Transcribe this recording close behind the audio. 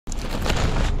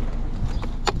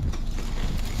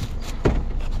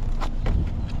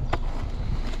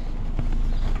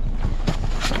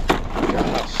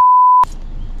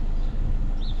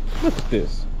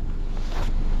this?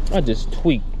 I just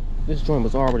tweaked. This joint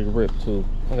was already ripped too.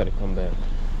 I gotta come back.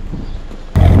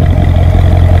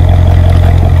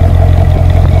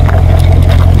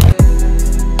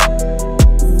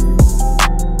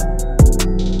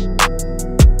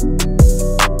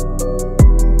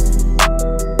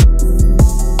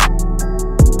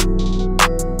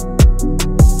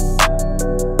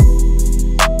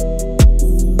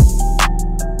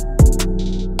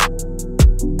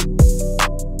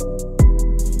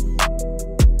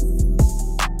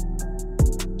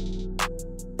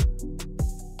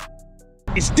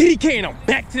 It's DDK and I'm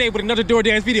back today with another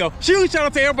Doordash video. Huge shout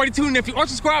out to everybody tuning in. If you aren't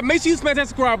subscribed, make sure you smash that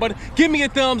subscribe button, give me a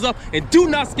thumbs up, and do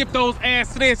not skip those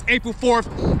ads. Today is April 4th,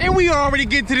 and we are already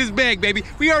getting to this bag, baby.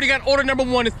 We already got order number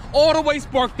one. It's all the way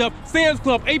sparked up. Sam's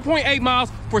Club, 8.8 miles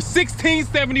for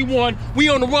 $16.71. We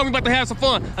on the run, we about to have some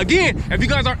fun. Again, if you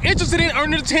guys are interested in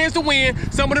earning a chance to win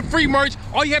some of the free merch,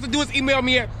 all you have to do is email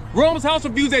me at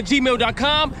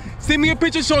romeshousereviews@gmail.com. Send me a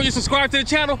picture showing you subscribe to the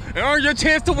channel and earn your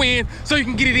chance to win so you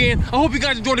can get it in. I hope you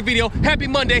guys enjoyed the video. Happy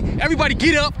Monday. Everybody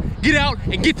get up, get out,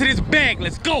 and get to this bag.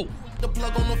 Let's go. The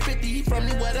plug on the 50, he from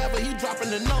me, whatever, he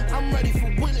dropping the number. I'm ready for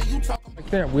winning. You talking like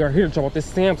that. We are here to talk about this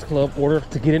Sam's Club order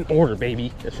to get an order,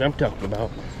 baby. That's what I'm talking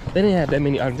about. They didn't have that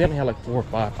many items. They only had like 4 or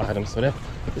 5 items, so that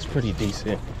is pretty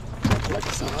decent. Like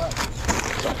this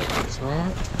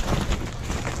hard.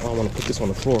 I don't want to put this on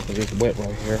the floor because it's wet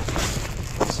right here.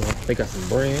 So they got some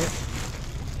bread.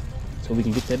 So we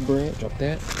can get that bread, drop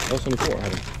that. That's only 4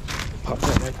 items. Pop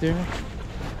that right there.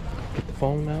 Get the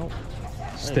phone out.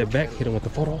 Step back, hit him with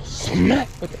the photo. Smack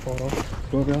with the photo.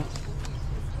 Doorbell.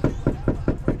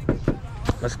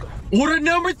 Let's go. Order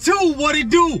number 2, what it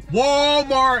do?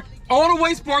 Walmart. All the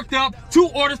way sparked up.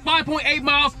 2 orders, 5.8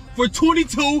 miles for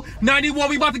 $22.91.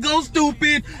 We about to go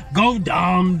stupid. Go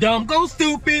dumb, dumb, go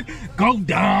stupid. Go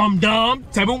dumb, dumb.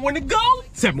 Tell me when to go.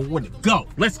 Tell me when to go.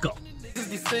 Let's go.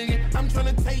 I'm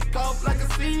trying to take off like a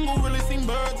single, releasing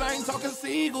birds. I ain't talking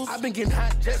seagulls. I've been getting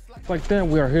hot just like that.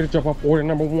 We are here to drop off order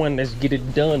number 1. Let's get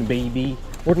it done, baby.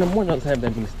 Order number 1 doesn't have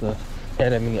that many stuff,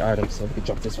 that many items, so we can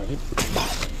drop this right here.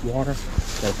 Water,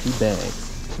 got a few bags.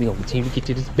 We gonna continue to get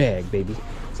to this bag, baby.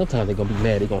 Sometimes they're gonna be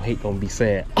mad, they're gonna hate, gonna be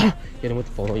sad. Hit them with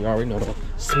the photo, you already know though.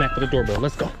 Smack with the doorbell,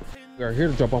 let's go. We are here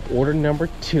to drop off order number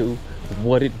 2.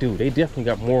 What it do? They definitely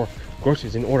got more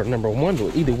groceries in order number 1,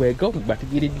 but either way it goes, we're about to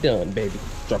get it done, baby.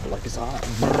 Drop it like it's hot.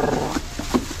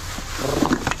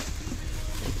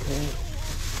 Okay,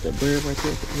 that bread right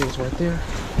there, the eggs right there.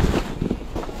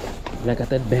 And I got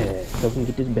that bag, so we can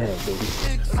get this bag, baby.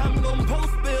 I'm gonna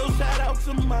post bill, shout out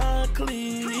to my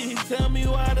clean. Tell me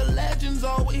why the legends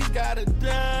always gotta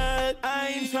die. I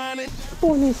ain't trying to.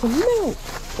 Boy, need some milk.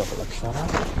 Drop it like it's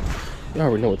hot. You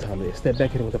already know what time it is. Step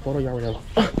back, hit it with the photo. You already know.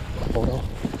 Photo,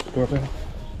 doorbell.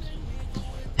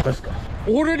 Let's go.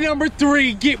 Order number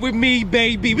 3, get with me,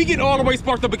 baby. We get all the way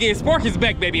sparked up again. Spark is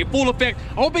back, baby, in full effect.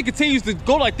 I hope it continues to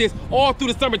go like this all through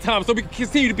the summertime so we can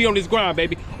continue to be on this grind,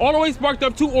 baby. All the way sparked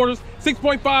up, 2 orders,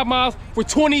 6.5 miles for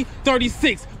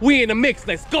 $20.36. We in the mix,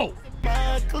 let's go.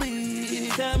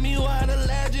 Tell me why the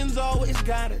legends always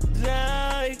gotta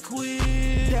die quick.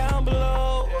 Down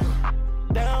below,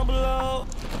 down below.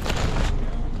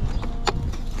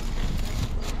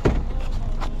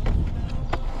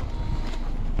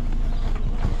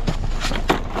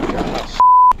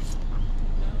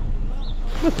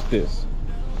 Look at this.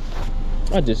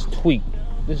 I just tweaked.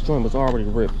 This joint was already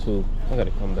ripped too. I gotta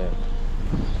come back.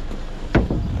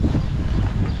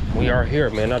 We are here,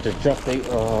 man. I just dropped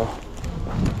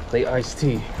they iced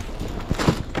tea.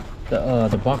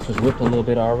 The box was ripped a little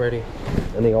bit already,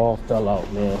 and they all fell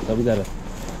out, man. So we gotta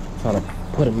try to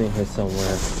put them in here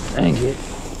somewhere. Dang it.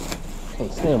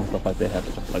 Can't stand stuff like that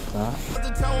happen like that. At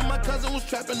the time my cousin was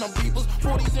trapping on people's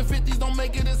 40s and 50s don't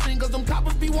make it a scene cause them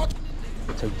coppers be watching.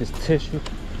 Take this tissue,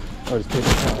 or this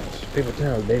paper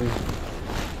towels, baby.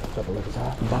 Drop it like it's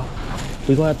hot.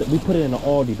 We gonna have to, we put it in an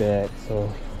Aldi bag,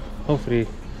 so hopefully.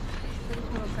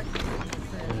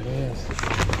 There it is.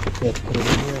 We have to put it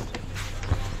in here.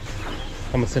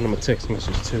 I'm gonna send them a text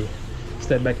message too.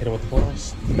 Step back, hit them with the photo.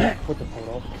 Smack with the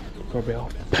photo. Doorbell.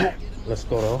 Pack. Let's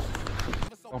go though.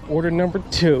 Order number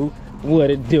 2.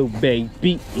 What it do,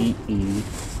 baby?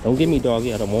 Don't get me,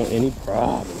 doggy. I don't want any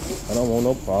problems. I don't want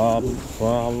no problems.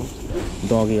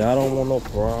 Doggy, I don't want no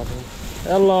problems.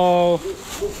 Hello. Hello.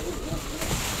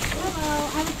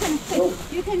 I was going to say,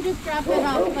 you can just drop it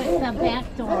off at the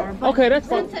back door. But okay, that's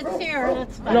fine. Since it's here,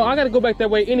 that's fine. No, I got to go back that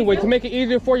way anyway. To make it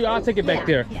easier for you, I'll take it back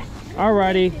there. Yeah.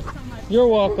 Alrighty. Thank you so much. You're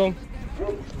welcome.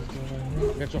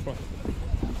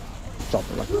 Drop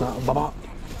it like that. Bye-bye.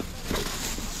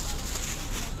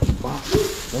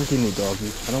 Don't give me,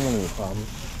 doggy. I don't want any problems.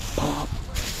 Pop.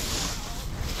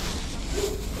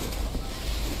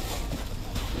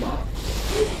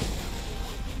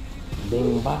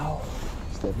 Bing bow.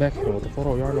 Step back, hit him with the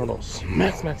photo. Y'all know those.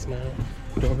 Smack, smack, smack.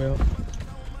 Doorbell.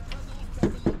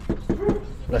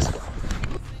 Let's go.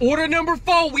 Order number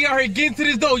 4, we are here getting to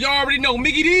this dough. Y'all already know,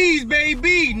 Mickey D's,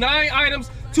 baby. 9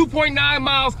 items, 2.9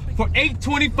 miles for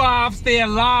 $8.25. Stay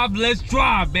alive, let's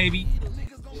drive, baby.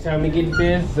 Time to get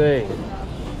busy.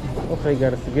 Hopefully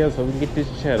got us together so we can get this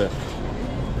cheddar.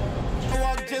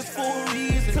 Just for a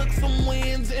reason. Took some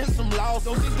wins and some losses.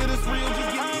 Don't think that it's real,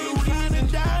 just give me a reason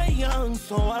to die young.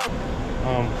 So I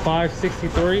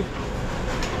 563.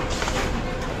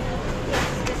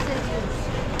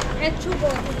 And two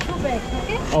bags, okay?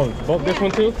 Oh, both this one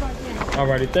too? Yeah.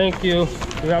 Alrighty, thank you.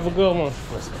 You have a good one.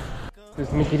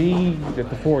 This Mickey D's at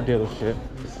the Ford dealership.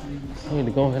 I need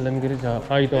to go ahead and let me get a job.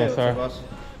 How you doing, sir?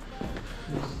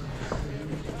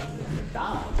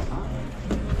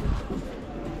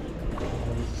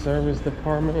 Service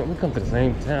department. We come to the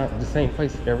same town, the same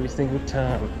place every single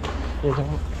time. You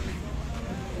know?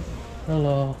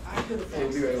 Hello. I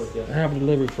have a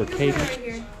delivery for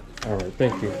Katie. Alright,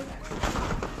 thank you.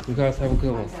 You guys have a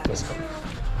good one. Let's go.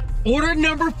 Order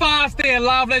number 5, stay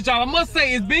alive, let's y'all. I must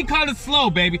say, it's been kind of slow,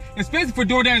 baby, especially for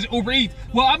Doordash and UberEats.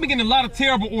 Well, I've been getting a lot of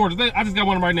terrible orders. I just got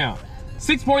one right now.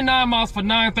 6.9 miles for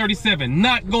 $9.37.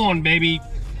 Not going, baby.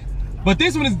 But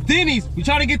this one is Denny's. We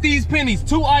trying to get these pennies.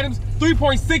 2 items,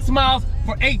 3.6 miles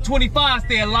for $8.25.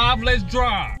 Stay alive, let's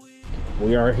drive.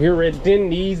 We are here at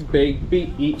Denny's, baby.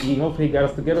 Hopefully he got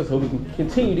us together so we can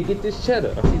continue to get this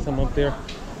cheddar. I see some up there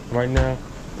right now.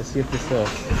 Let's see if this sells.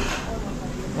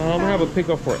 I have a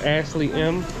pickup for Ashley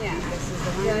M. Yeah, this is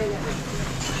the one.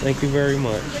 Thank you very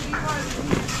much.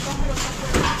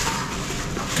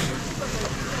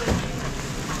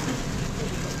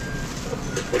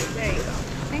 There you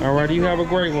go. Alrighty, you have a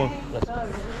great one.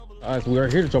 Alright, so we are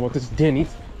here to jump off this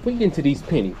Denny's. We get into these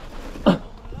pennies.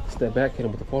 Step back, hit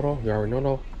him with the photo. You already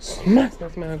know. Smack,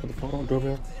 smack, smack with the photo,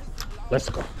 doorbell. Let's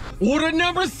go. Order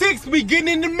number 6, we getting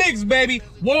in the mix, baby.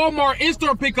 Walmart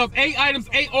in-store pickup, 8 items,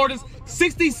 8 orders,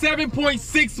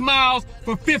 67.6 miles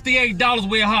for $58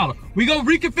 with a holler. We gonna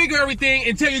reconfigure everything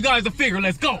and tell you guys the figure.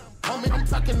 Let's go. Homie, I'm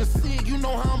talking to Sig, you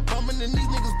know how I'm bumming, and these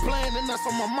niggas playing, and that's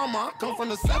on my mama. I come from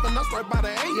the 7, that's right by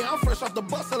the 8. Yeah, I'm fresh off the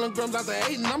bus, selling grams out the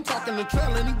 8, and I'm talking to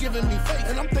Trail, and he giving me faith,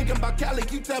 and I'm thinking about Cali,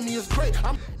 you tell me it's great.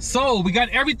 So we got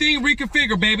everything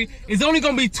reconfigured, baby. It's only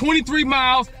gonna be 23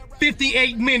 miles,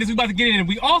 58 minutes. We about to get in.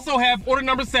 We also have order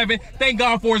number 7. Thank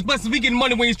God for his blessings. We getting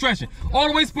money when you're stretching. All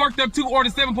the way sparked up 2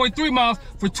 orders, 7.3 miles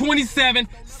for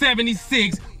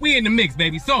 $27.76. We in the mix,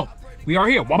 baby. So we are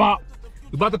here. Wah-bop.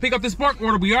 We about to pick up the spark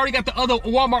order. We already got the other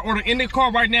Walmart order in the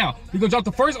car right now. We're gonna drop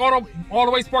the first order, all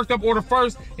the way sparked up order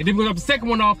first, and then we're gonna drop the second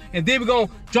one off, and then we're gonna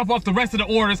drop off the rest of the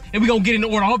orders, and we're gonna get in the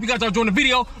order. I hope you guys are enjoying the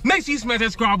video. Make sure you smash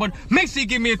that subscribe button. Make sure you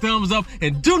give me a thumbs up,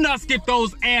 and do not skip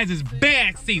those ads. It's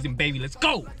bag season, baby. Let's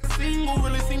go. Single,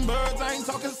 really seen birds, I ain't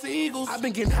talking seagulls. I've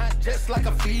been getting hot just like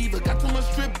a fever. Got too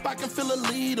much drip, I can feel a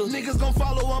leader. Niggas gon'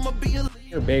 follow, I'ma be a leader.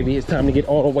 Here, baby, it's time to get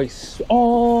all the way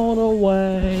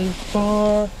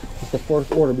far. It's the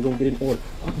first order. We're gonna get in order.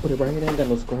 I can put it right here. I ain't got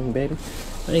no screen, baby.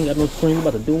 I ain't got no screen. We're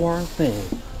about to do our thing.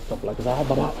 Stuff like that.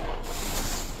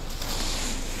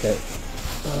 Okay.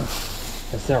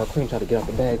 That sour cream tried to get out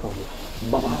the bag on me.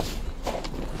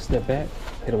 Step back.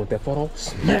 Hit him with that photo.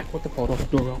 Smack with the photo.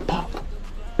 Doorbell. Pop.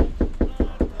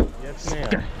 Yes,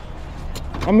 ma'am.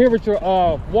 I'm here with your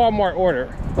Walmart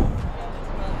order.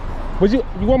 Would you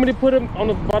want me to put them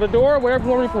on by the door? Wherever you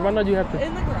want me to put them. I know you have to.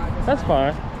 In the garage. That's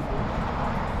fine.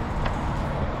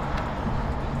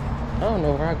 I don't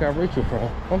know where I got Rachel from.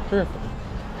 I'm tripping.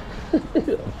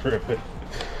 I'm tripping.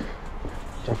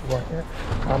 Jump right here.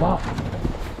 Come on.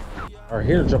 All right,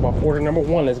 here to jump off order number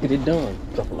 1. Let's get it done.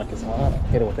 Drop it like it's hot.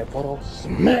 Hit it with that photo.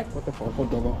 Smack with the photo.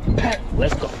 Double. Pack.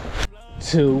 Let's go.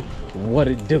 2. What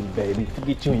it do, baby?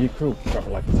 Get you and your crew. Drop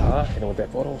it like it's hot. Hit it with that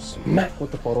photo. Smack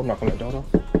with the photo. Knock on that dodo.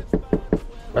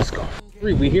 Let's go.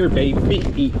 3. We here, baby.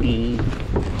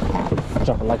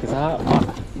 Drop it like it's hot.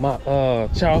 My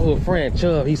childhood friend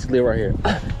Chubb, he used to live right here.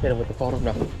 Hit him with the photo.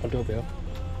 Knock on doorbell.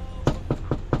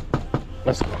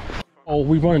 Let's go. Oh,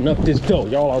 we running up this door.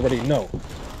 Y'all already know.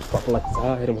 Drop it like it's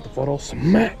hot. Hit him with the photo.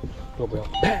 Smack. Doorbell.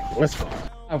 Pack. Let's go.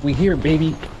 We here,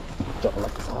 baby. Drop it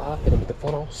like it's hot. Hit him with the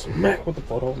photo. Smack with the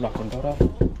photo. Knock on doorbell.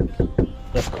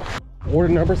 Let's go.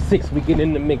 Order number 6. We get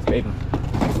in the mix, baby.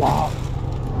 Wow.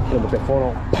 Hit him with that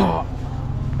photo. Pop.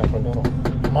 Knock on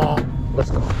doorbell. Mom. Let's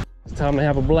go. It's time to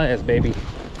have a blast, baby.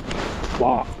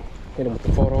 Wow. Hit him with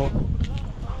the photo.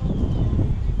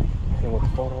 Hit him with the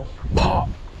photo. Pop.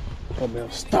 Doorbell.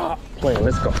 Stop playing.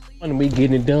 Let's go. And we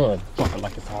getting it done. Drop it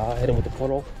like it's hot. Hit him with the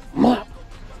photo. Mop.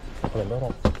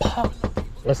 Pop.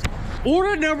 Let's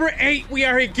Order number 8, we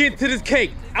are here getting to this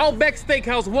cake. Outback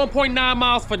Steakhouse, 1.9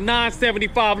 miles for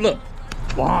 $9.75. Look,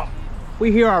 wow,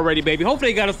 we here already, baby.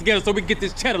 Hopefully they got us together so we can get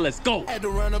this cheddar. Let's go. Had to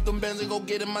run up them bands and go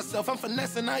get it myself. I'm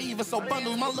finessing, I even so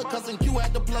bundles. My little cousin Q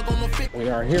had the plug on the fit. We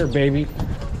are here, baby.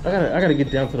 I gotta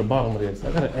get down to the bottom of this.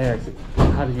 I gotta ask,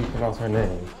 how do you pronounce her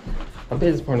name? My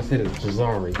business partner said it's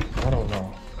Jazari. I don't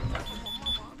know.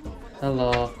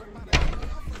 Hello.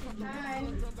 Hi.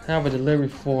 I have a delivery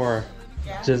for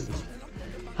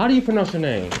how do you pronounce your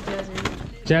name?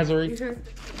 Jazzy. Jazari?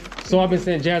 So I've been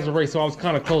saying Jazari, so I was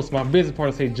kind of close. My business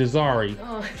partner said Jazari.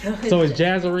 Oh, So it's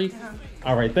Jazari?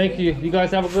 All right, thank you. You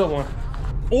guys have a good one.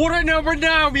 Order number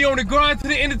 9, we on the grind to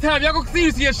the end of time. Y'all gonna see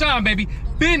you see your shine, baby.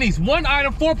 Benny's, 1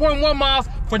 item, 4.1 miles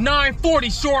for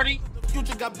 $9.40, shorty.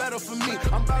 Future got better for me.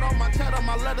 I'm about on my cheddar,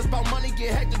 my letters about money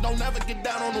get hectic. Don't never get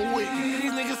down on the wick.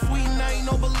 These niggas sweet and I ain't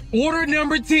no believe. Order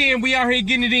number 10, we out here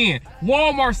getting it in.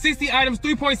 Walmart, 60 items,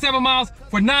 3.7 miles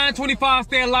for $9.25.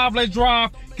 Stay alive, let's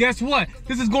drive. Guess what?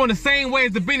 This is going the same way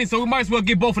as the Benny, so we might as well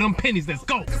get both of them pennies. Let's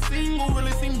go. Single,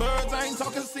 really seen birds, I ain't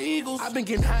talking seagulls. I've been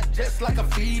getting hot just like a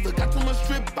fever. Got too much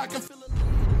drip, I can feel it.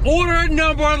 Order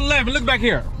number 11, look back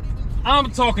here.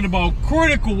 I'm talking about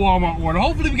critical Walmart order.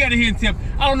 Hopefully we got a hidden tip.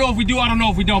 I don't know if we do, I don't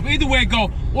know if we don't. But either way it go,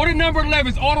 order number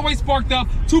 11 is all the way sparked up,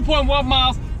 2.1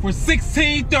 miles for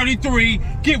 $16.33.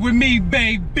 Get with me,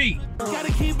 baby.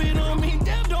 Gotta keep it on me,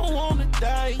 damn, don't wanna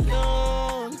die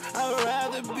young. I'd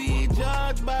rather be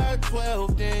judged by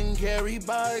 12 than carried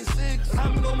by 6.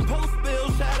 I'm gonna post bill,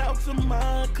 shout out to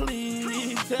my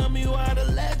clique. Tell me why the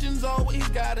legends always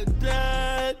gotta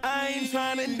die. I ain't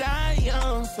trying to die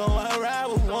young, so I ride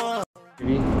with one.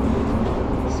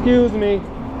 Excuse me.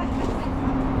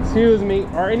 Excuse me.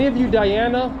 Are any of you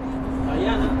Diana?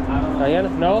 Diana? Diana?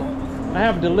 No? I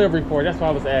have a delivery for you. That's why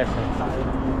I was asking.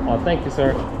 Oh, thank you,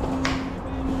 sir.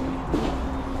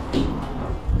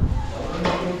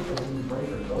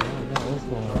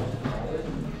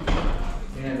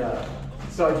 And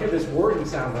so I hear this warning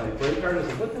sound like brake card. I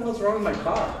said, what the hell's wrong with my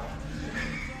car?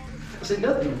 I said,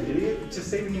 nothing, you idiot. It's just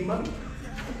saving me money.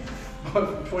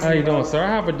 How you doing, sir? I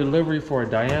have a delivery for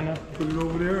Diana. Put it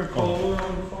over there. Call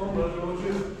on the phone.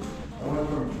 This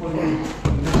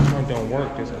one don't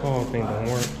work. This call thing don't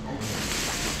work.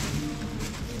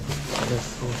 Let's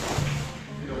see.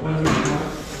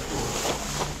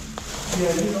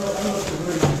 Yeah, you know, I know it's a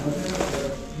very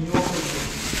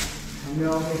you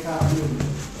know, I'll make a copy.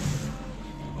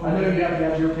 I know you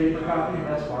have your paper copy,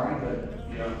 that's fine, but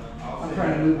yeah, I'm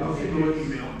trying to move this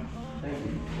forward. Thank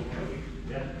you.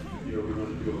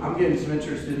 I'm getting some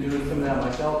interest in doing some of that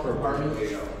myself for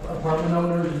apartment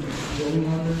owners and building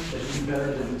owners. They do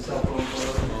better than cell phone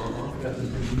photos. Got some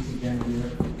pretty decent camera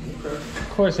here.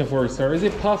 Question for you, sir. Is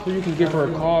it possible you can give her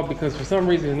a call? Because for some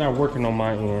reason it's not working on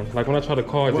my end. Like when I try to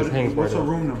call, it just hangs right What's her up.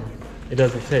 room number? It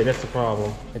doesn't say. That's the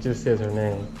problem. It just says her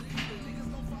name.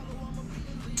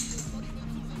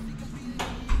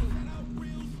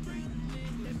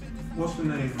 What's the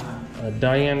name, man?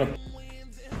 Diana.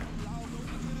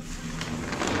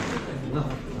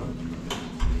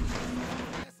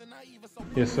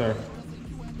 Yes, sir.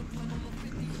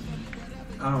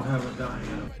 I don't have a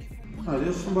Diana.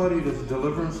 There's somebody that's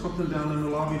delivering something down in the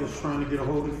lobby that's trying to get a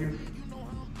hold of you.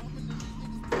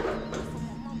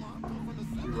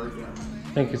 Be right down.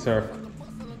 Thank you, sir.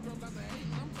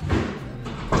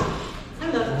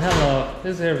 Hello.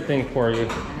 This is everything for you.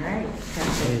 All right.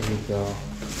 There you go.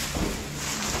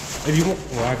 If you want,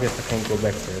 well, I guess I can't go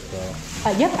back there, so.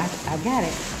 Yep, I got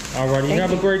it. Alrighty, you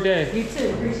have a great day. You too.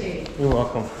 Appreciate it. You're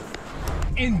welcome.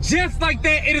 And just like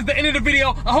that, it is the end of the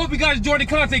video. I hope you guys enjoyed the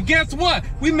content. Guess what?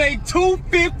 We made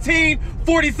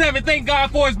 $215.47. Thank God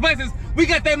for his blessings. We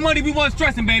got that money we wasn't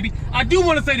stressing, baby. I do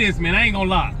want to say this, man. I ain't gonna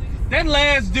lie. That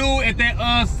last dude at that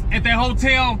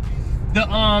hotel,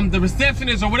 the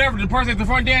receptionist or whatever, the person at the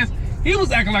front desk, he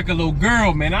was acting like a little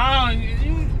girl, man.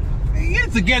 Get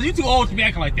it together. You too old to be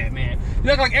acting like that, man.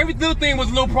 You act like every little thing was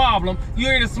a little problem. You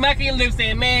hear the smacking your lips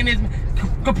saying, man, it's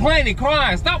complaining,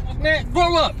 crying. Stop, man.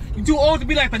 Grow up. You too old to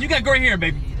be like that. You got gray hair,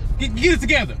 baby. Get it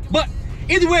together. But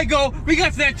either way it go, we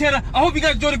got to that cheddar. I hope you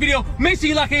guys enjoyed the video. Make sure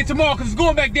you lock in tomorrow because it's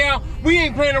going back down. We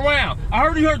ain't playing around. I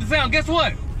heard you heard the sound. Guess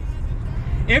what?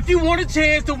 If you want a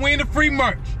chance to win the free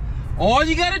merch, all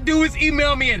you got to do is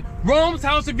email me at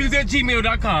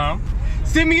romeshousereviews@gmail.com.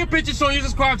 Send me a picture showing you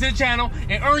subscribe to the channel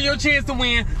and earn your chance to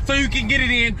win so you can get it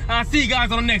in. I'll see you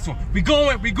guys on the next one. We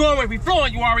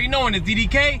flowing, you already knowing it's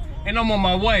DDK, and I'm on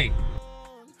my way.